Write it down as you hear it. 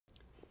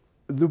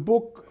The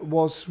book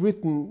was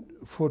written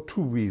for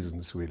two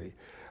reasons, really.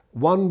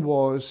 One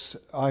was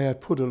I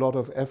had put a lot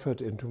of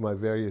effort into my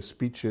various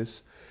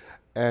speeches,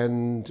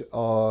 and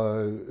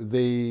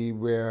they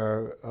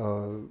were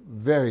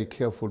very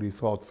carefully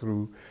thought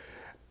through.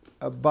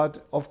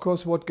 But of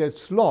course what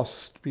gets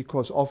lost,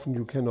 because often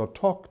you cannot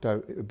talk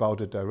about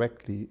it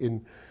directly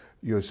in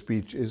your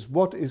speech, is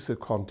what is the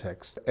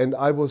context. And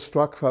I was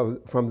struck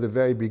from the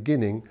very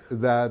beginning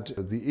that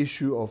the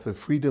issue of the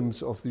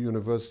freedoms of the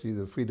university,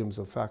 the freedoms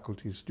of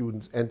faculty,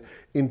 students, and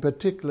in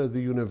particular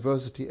the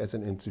university as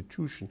an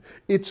institution,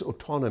 its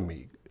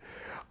autonomy,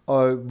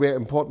 were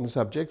important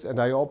subjects, and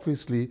I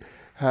obviously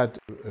had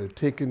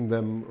taken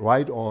them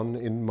right on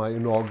in my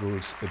inaugural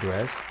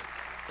address.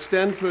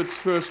 Stanford's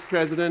first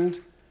president,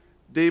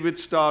 David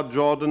Starr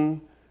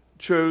Jordan,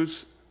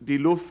 chose "Die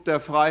Luft der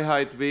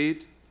Freiheit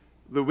weht,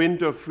 the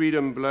wind of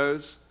freedom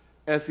blows"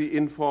 as the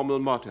informal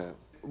motto.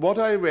 What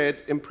I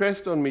read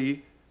impressed on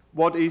me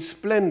what a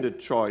splendid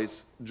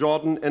choice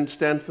Jordan and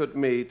Stanford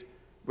made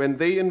when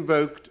they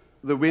invoked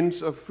the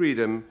winds of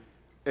freedom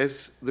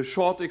as the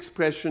short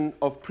expression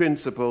of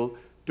principle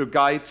to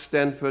guide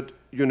Stanford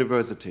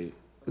University.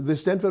 The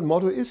Stanford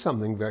motto is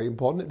something very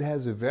important. It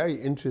has a very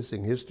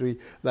interesting history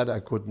that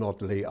I could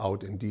not lay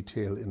out in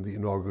detail in the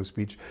inaugural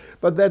speech.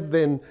 But that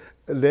then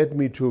led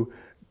me to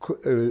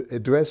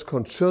address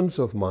concerns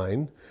of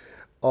mine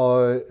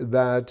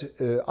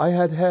that I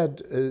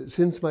had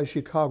since my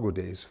Chicago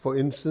days. For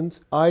instance,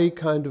 I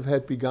kind of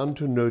had begun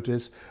to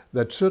notice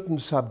that certain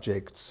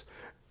subjects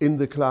in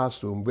the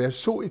classroom were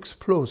so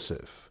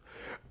explosive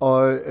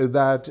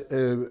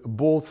that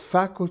both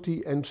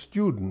faculty and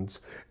students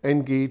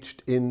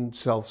engaged in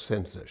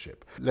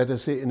self-censorship. Let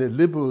us say in a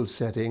liberal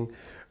setting,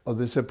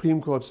 the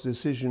Supreme Court's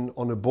decision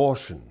on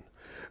abortion,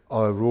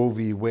 Roe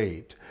v.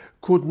 Wade,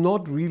 could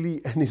not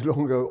really any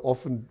longer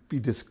often be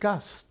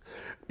discussed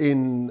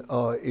in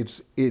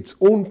its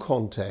own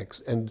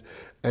context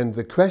and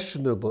the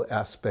questionable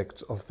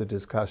aspects of the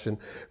discussion,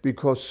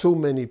 because so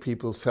many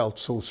people felt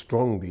so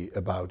strongly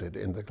about it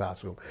in the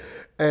classroom.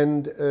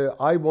 And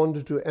I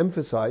wanted to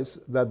emphasize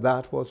that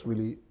that was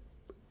really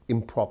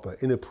improper,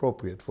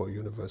 inappropriate for a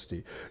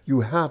university.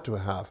 You had to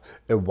have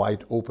a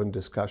wide open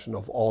discussion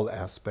of all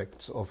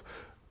aspects of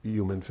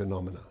human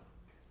phenomena.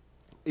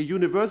 A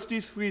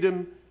university's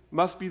freedom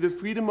must be the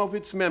freedom of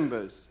its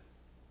members,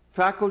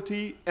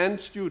 faculty and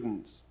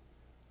students,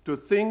 to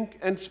think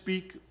and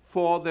speak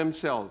for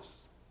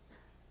themselves.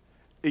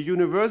 A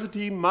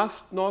university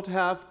must not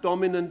have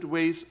dominant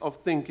ways of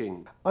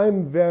thinking.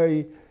 I'm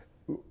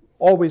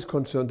always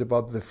concerned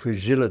about the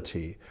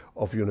fragility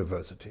of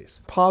universities.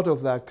 Part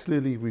of that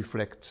clearly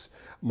reflects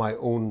my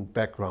own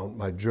background,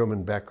 my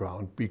German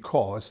background,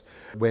 because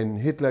when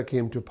Hitler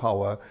came to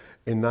power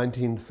in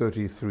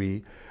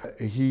 1933,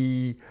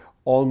 he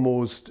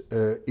almost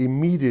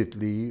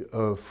immediately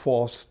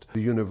forced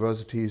the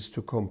universities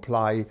to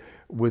comply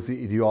with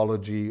the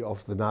ideology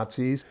of the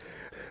Nazis.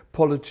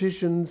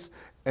 Politicians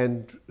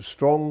and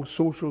strong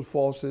social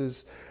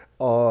forces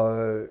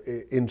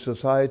in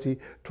society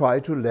try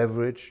to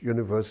leverage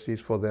universities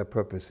for their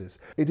purposes.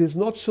 It is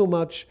not so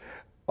much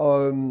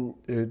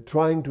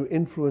trying to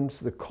influence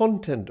the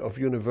content of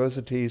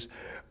universities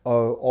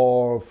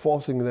or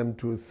forcing them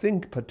to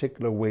think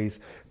particular ways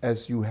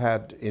as you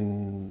had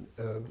in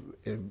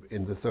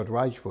the Third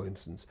Reich, for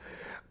instance.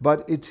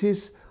 But it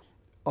is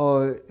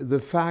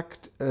the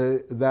fact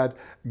that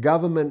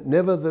government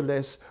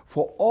nevertheless,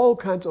 for all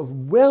kinds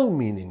of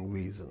well-meaning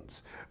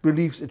reasons,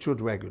 believes it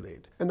should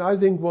regulate. And I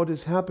think what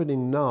is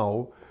happening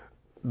now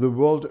the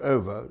world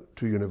over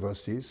to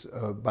universities,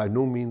 by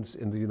no means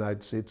in the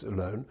United States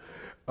alone,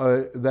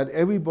 that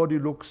everybody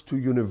looks to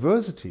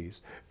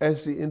universities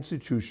as the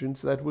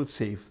institutions that will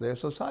save their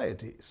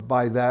societies.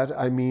 By that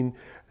I mean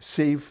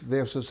save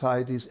their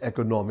societies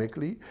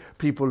economically.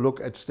 People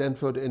look at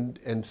Stanford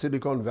and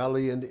Silicon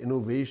Valley and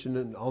innovation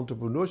and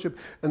entrepreneurship,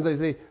 and they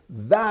say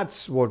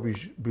that's what we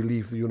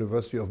believe the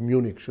University of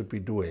Munich should be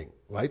doing,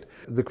 right?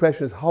 The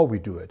question is how we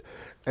do it.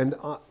 And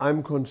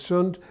I'm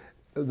concerned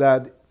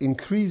that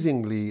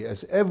increasingly,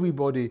 as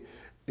everybody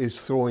is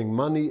throwing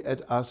money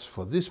at us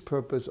for this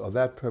purpose or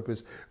that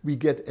purpose, we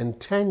get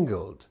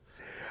entangled.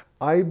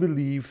 I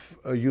believe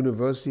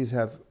universities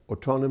have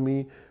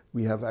autonomy,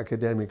 we have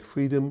academic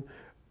freedom,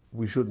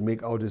 we should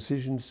make our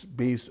decisions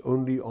based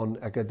only on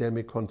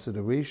academic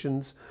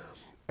considerations,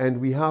 and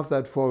we have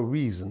that for a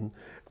reason,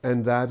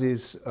 and that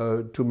is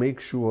to make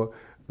sure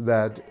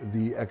that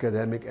the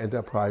academic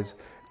enterprise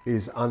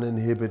is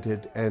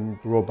uninhibited and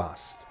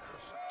robust.